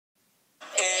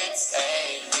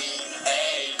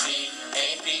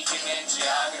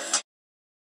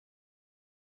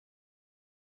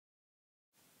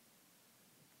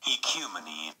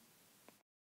Ecumene.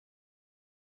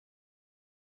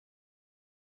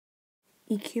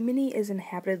 Ecumene is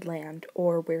inhabited land,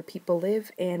 or where people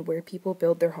live and where people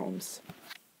build their homes.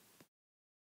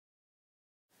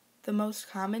 The most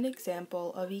common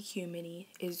example of ecumene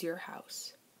is your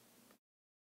house.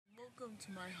 Welcome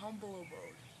to my humble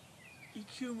abode.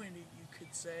 Ecumene, you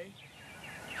could say.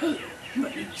 Hello, my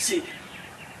name is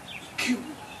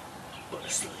Ecumene, but a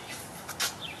slave.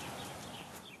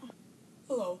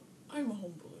 Hello, I'm a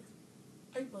home builder.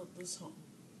 I built this home.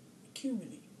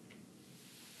 Ecumene.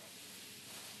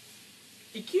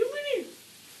 Ecumene?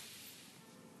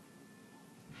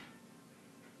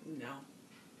 No.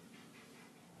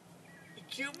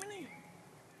 Ecumene?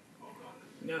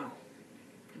 No.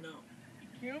 No.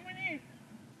 Ecumene?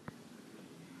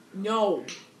 No.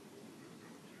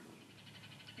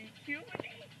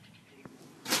 Ecumene?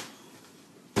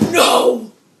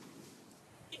 No!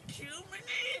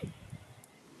 Ecumene?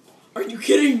 Are you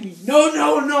kidding me? No,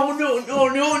 no, no, no, no,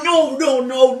 no, no, no,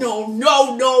 no, no,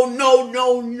 no, no, no,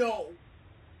 no, no.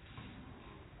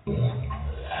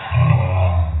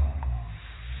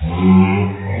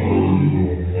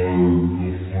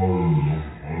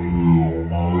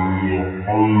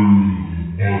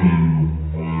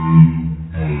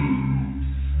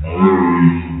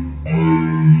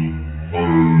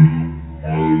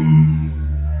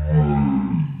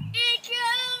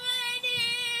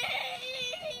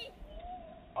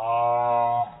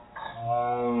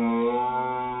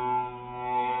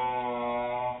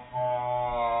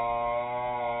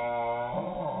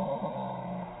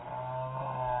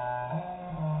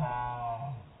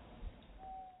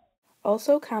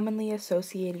 Also commonly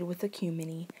associated with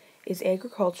ecumene is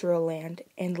agricultural land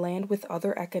and land with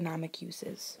other economic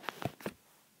uses.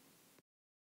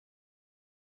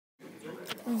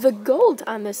 The gold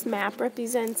on this map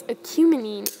represents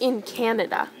Ecumene in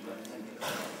Canada.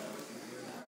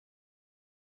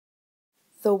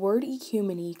 The word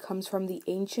ecumene comes from the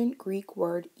ancient Greek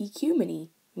word Ecumene,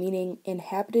 meaning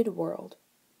inhabited world.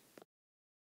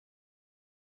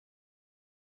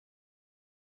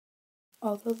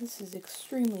 Although this is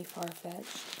extremely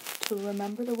far-fetched, to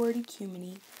remember the word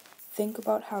ecumene, think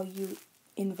about how you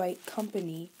invite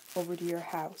company over to your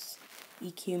house.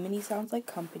 Ecumene sounds like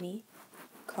company.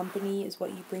 Company is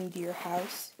what you bring to your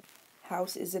house.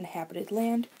 House is inhabited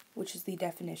land, which is the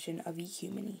definition of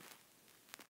ecumene.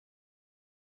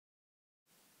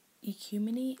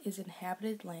 Ecumene is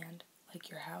inhabited land,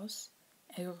 like your house,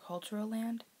 agricultural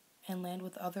land, and land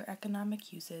with other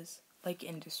economic uses, like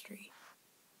industry.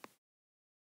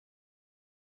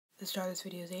 The star of this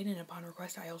video is Aiden, and upon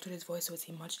request I altered his voice so it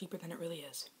seemed much deeper than it really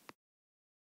is.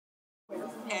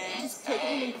 Just take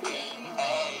it in.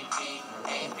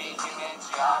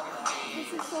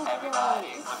 This is so gross.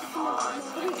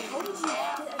 Wait, how did you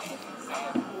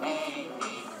get a